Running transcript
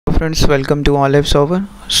friends, welcome to ONLIVE server.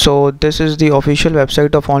 So this is the official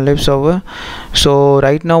website of ONLIVE server. So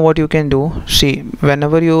right now what you can do, see,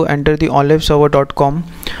 whenever you enter the onliveserver.com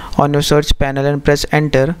on your search panel and press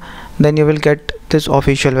enter, then you will get this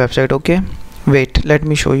official website. Okay, wait, let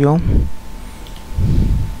me show you.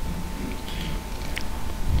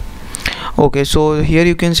 Okay, so here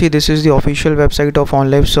you can see this is the official website of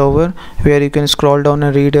ONLIVE server, where you can scroll down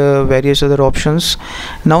and read various other options.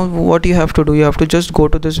 Now what you have to do, you have to just go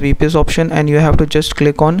to this VPS option and you have to just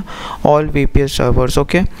click on all VPS servers.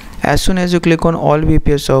 Okay, as soon as you click on all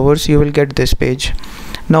VPS servers, you will get this page.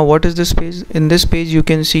 Now what is this page? In this page you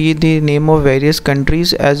can see the name of various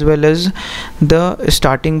countries as well as the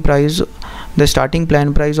starting price, the starting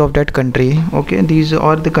plan price of that country. Okay, these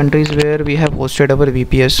are the countries where we have hosted our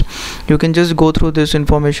VPS. You can just go through this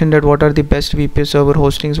information, that what are the best VPS server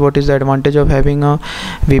hostings, what is the advantage of having a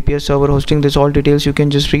VPS server hosting. This all details you can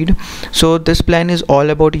just read. So this plan is all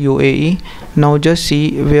about UAE. Now just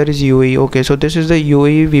see where is UAE. Okay, so this is the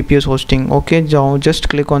UAE VPS hosting. Okay, now just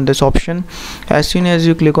click on this option. As soon as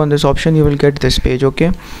you click on this option, you will get this page.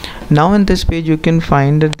 Okay, now in this page you can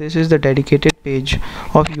find that this is the dedicated page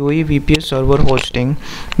of UAE VPS server hosting.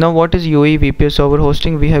 Now what is UAE VPS server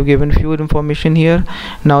hosting? We have given few information here.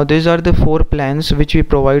 Now these are the 4 plans which we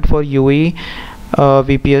provide for UAE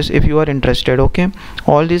VPS if you are interested. Okay,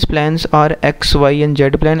 all these plans are X, Y and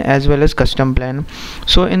Z plan as well as custom plan.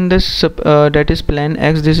 So in this that is plan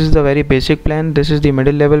X, this is the very basic plan, this is the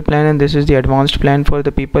middle level plan, and this is the advanced plan for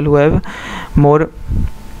the people who have more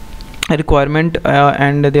requirement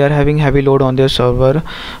and they are having heavy load on their server.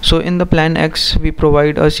 So in the plan X, we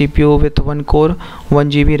provide a CPU with 1 core,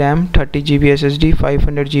 1 GB RAM, 30 GB SSD,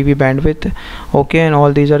 500 GB bandwidth. Okay, and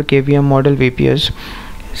all these are KVM model VPS.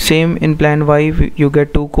 Same in plan Y, you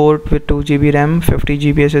get 2 core with 2 GB RAM, 50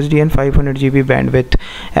 GB SSD and 500 GB bandwidth.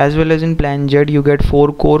 As well as in plan Z, you get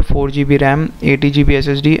 4 core, 4 GB RAM, 80 GB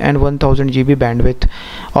SSD and 1000 GB bandwidth.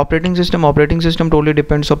 Operating system totally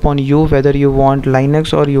depends upon you, whether you want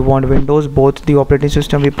Linux or you want Windows. Both the operating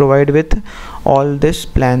system we provide with all these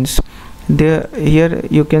plans. Here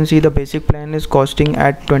you can see the basic plan is costing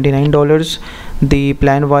at $29, the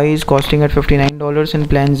plan Y is costing at $59 and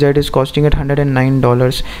plan Z is costing at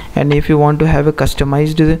 $109. And if you want to have a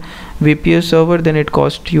customized VPS server, then it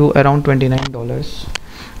costs you around $29.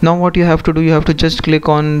 Now what you have to do, you have to just click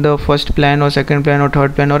on the first plan or second plan or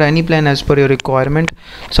third plan or any plan as per your requirement.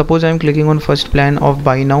 Suppose I am clicking on first plan of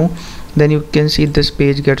buy now, then you can see this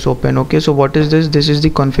page gets open. Okay, so what is this? This is the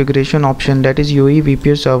configuration option, that is UAE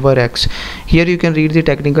VPS server X. Here you can read the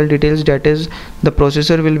technical details, that is the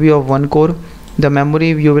processor will be of 1 core, the memory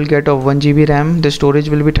you will get of 1 GB RAM, the storage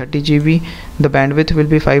will be 30 GB, the bandwidth will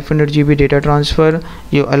be 500 GB data transfer.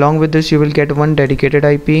 Along with this you will get 1 dedicated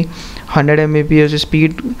IP, 100 Mbps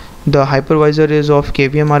speed. The hypervisor is of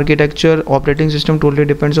KVM architecture. Operating system totally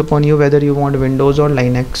depends upon you, whether you want Windows or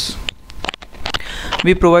Linux.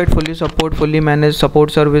 We provide fully managed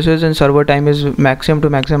support services, and server time is maximum to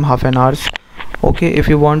maximum half an hour. Okay, if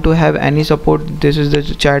you want to have any support, this is the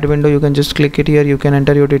chat window, you can just click it here, you can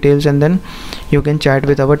enter your details and then you can chat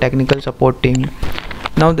with our technical support team.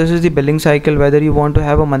 Now this is the billing cycle, whether you want to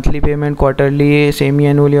have a monthly payment, quarterly,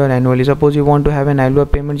 semi-annually or annually. Suppose you want to have an annual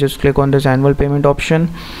payment, just click on this annual payment option.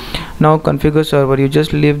 Now configure server, you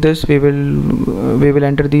just leave this, we will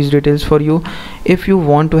enter these details for you. If you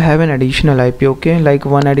want to have an additional IP, okay, like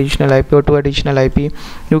 1 additional IP or 2 additional IP,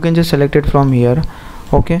 you can just select it from here.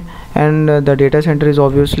 Okay, and the data center is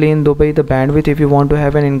obviously in Dubai. The bandwidth, if you want to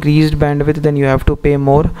have an increased bandwidth, then you have to pay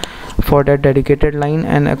more for that dedicated line,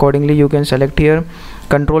 and accordingly you can select here.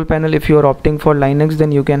 Control panel, if you are opting for Linux,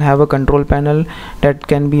 then you can have a control panel, that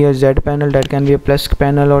can be a Z panel, that can be a plus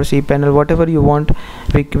panel or C panel, whatever you want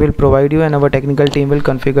we will provide you and our technical team will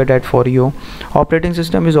configure that for you. Operating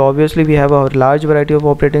system is obviously we have a large variety of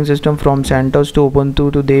operating system, from CentOS to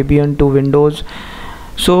Ubuntu to Debian to Windows.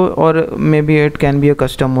 So, or maybe it can be a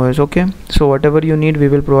custom OS. Okay, so whatever you need we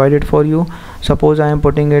will provide it for you. Suppose I am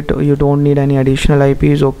putting it, you don't need any additional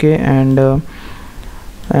IPs. Okay, and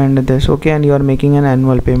this. Okay, and you are making an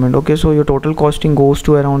annual payment. Okay, so your total costing goes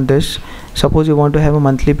to around this. Suppose you want to have a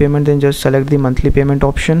monthly payment, then just select the monthly payment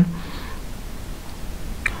option.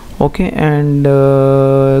 Okay, and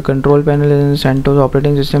control panel is CentOS,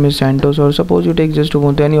 operating system is CentOS, or suppose you take just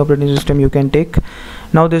Ubuntu, any operating system you can take.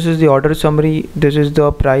 Now this is the order summary, this is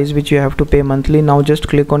the price which you have to pay monthly. Now just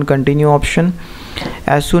click on continue option.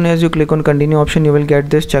 As soon as you click on continue option, you will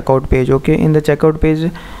get this checkout page. Okay, in the checkout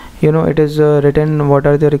page it is written what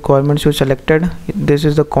are the requirements you selected. This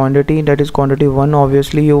is the quantity, that is quantity 1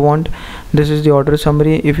 obviously you want. This is the order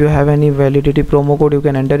summary. If you have any validity promo code, you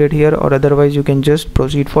can enter it here, or otherwise you can just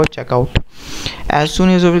proceed for checkout. As soon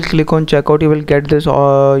as you will click on checkout, you will get this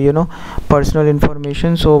personal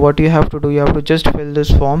information. So what you have to do, you have to just fill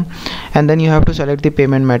this form, and then you have to select the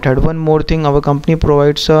payment method. One more thing, our company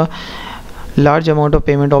provides a large amount of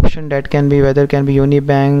payment option that can be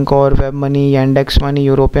Unibank or web money, Yandex money,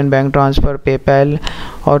 European bank transfer, PayPal,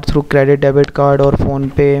 or through credit debit card or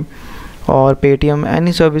phone pay or Paytm.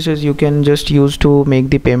 Any services you can just use to make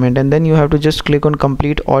the payment, and then you have to just click on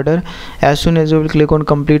complete order. As soon as you will click on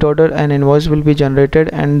complete order, an invoice will be generated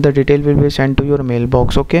and the detail will be sent to your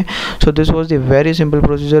mailbox. Okay, so this was the very simple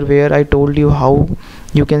procedure where I told you how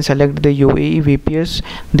you can select the UAE VPS.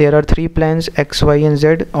 There are 3 plans, X, Y and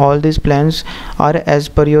Z. All these plans are as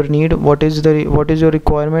per your need. What is your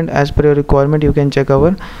requirement? As per your requirement, you can check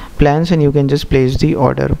our plans and you can just place the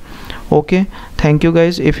order. Okay, thank you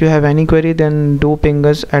guys. If you have any query, then do ping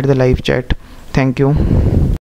us at the live chat. Thank you.